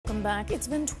Welcome back. It's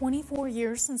been 24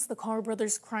 years since the Carr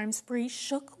brothers' crime spree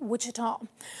shook Wichita.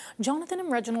 Jonathan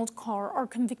and Reginald Carr are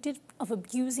convicted of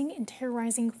abusing and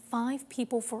terrorizing 5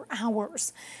 people for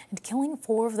hours and killing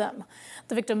 4 of them.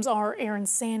 The victims are Aaron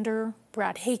Sander,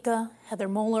 Brad Haka, Heather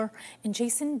Moeller, and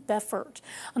Jason Beffert.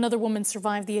 Another woman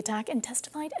survived the attack and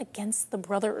testified against the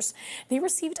brothers. They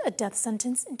received a death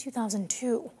sentence in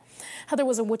 2002. Heather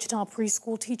was a Wichita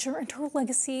preschool teacher, and her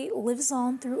legacy lives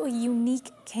on through a unique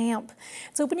camp.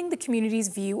 It's opening the community's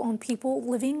view on people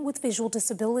living with visual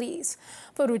disabilities.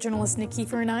 Photojournalist Nick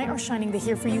Kiefer and I are shining the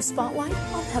Here For You spotlight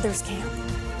on Heather's camp.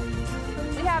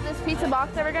 We have this pizza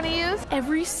box that we're going to use.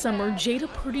 Every summer,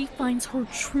 Jada Purdy finds her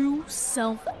true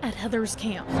self at Heather's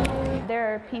camp.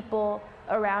 There are people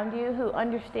around you who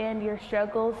understand your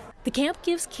struggles. The camp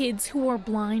gives kids who are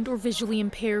blind or visually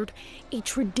impaired a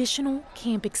traditional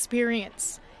camp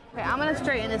experience. Okay, I'm going to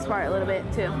straighten this part a little bit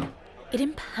too. It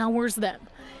empowers them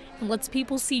and lets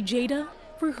people see Jada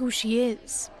for who she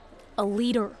is, a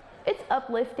leader. It's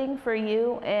uplifting for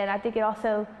you, and I think it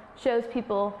also shows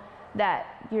people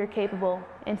that you're capable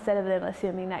instead of them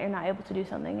assuming that you're not able to do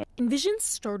something. Envision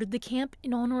started the camp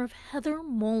in honor of Heather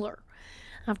Moeller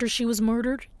after she was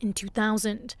murdered in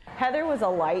 2000. Heather was a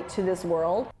light to this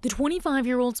world. The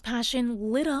 25-year-old's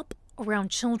passion lit up around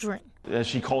children. As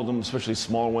she called them, especially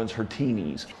smaller ones, her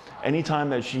teenies. Anytime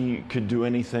that she could do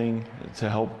anything to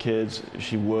help kids,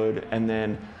 she would. And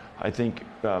then I think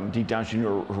deep down she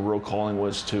knew her real calling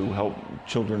was to help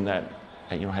children that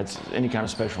had any kind of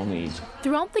special needs.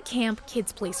 Throughout the camp,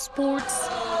 kids play sports,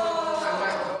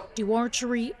 do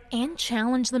archery, and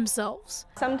challenge themselves.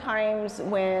 Sometimes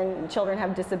when children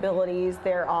have disabilities,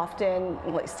 they're often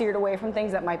steered away from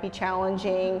things that might be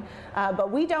challenging,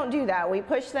 but we don't do that. We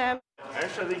push them.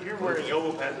 Actually, I think you're wearing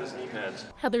elbow pads as knee pads.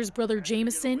 Heather's brother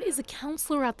Jameson is a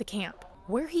counselor at the camp,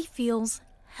 where he feels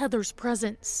Heather's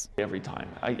presence. Every time.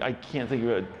 I can't think of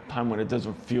a time when it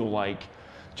doesn't feel like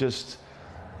just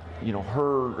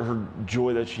her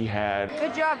joy that she had.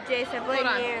 Good job, Jason. Blame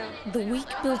you. The week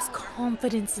builds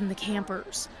confidence in the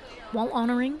campers while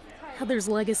honoring Heather's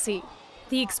legacy.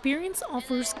 The experience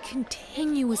offers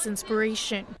continuous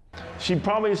inspiration. She'd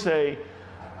probably say,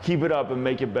 keep it up and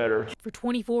make it better. For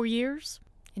 24 years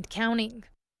and counting.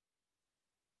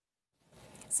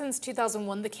 Since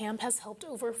 2001, the camp has helped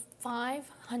over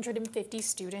 550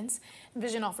 students.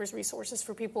 Envision offers resources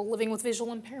for people living with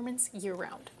visual impairments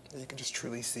year-round. You can just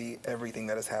truly see everything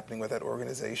that is happening with that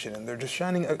organization, and they're just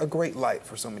shining a great light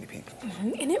for so many people.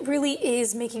 And it really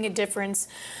is making a difference.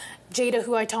 Jada,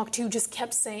 who I talked to, just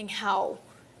kept saying how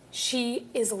she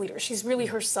is a leader. She's really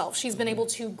herself. She's been able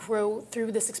to grow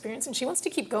through this experience, and she wants to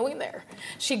keep going there.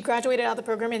 She graduated out of the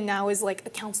program and now is like a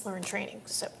counselor in training.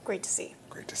 So great to see.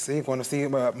 Great to see. Want to see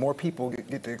more people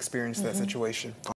get to experience that situation.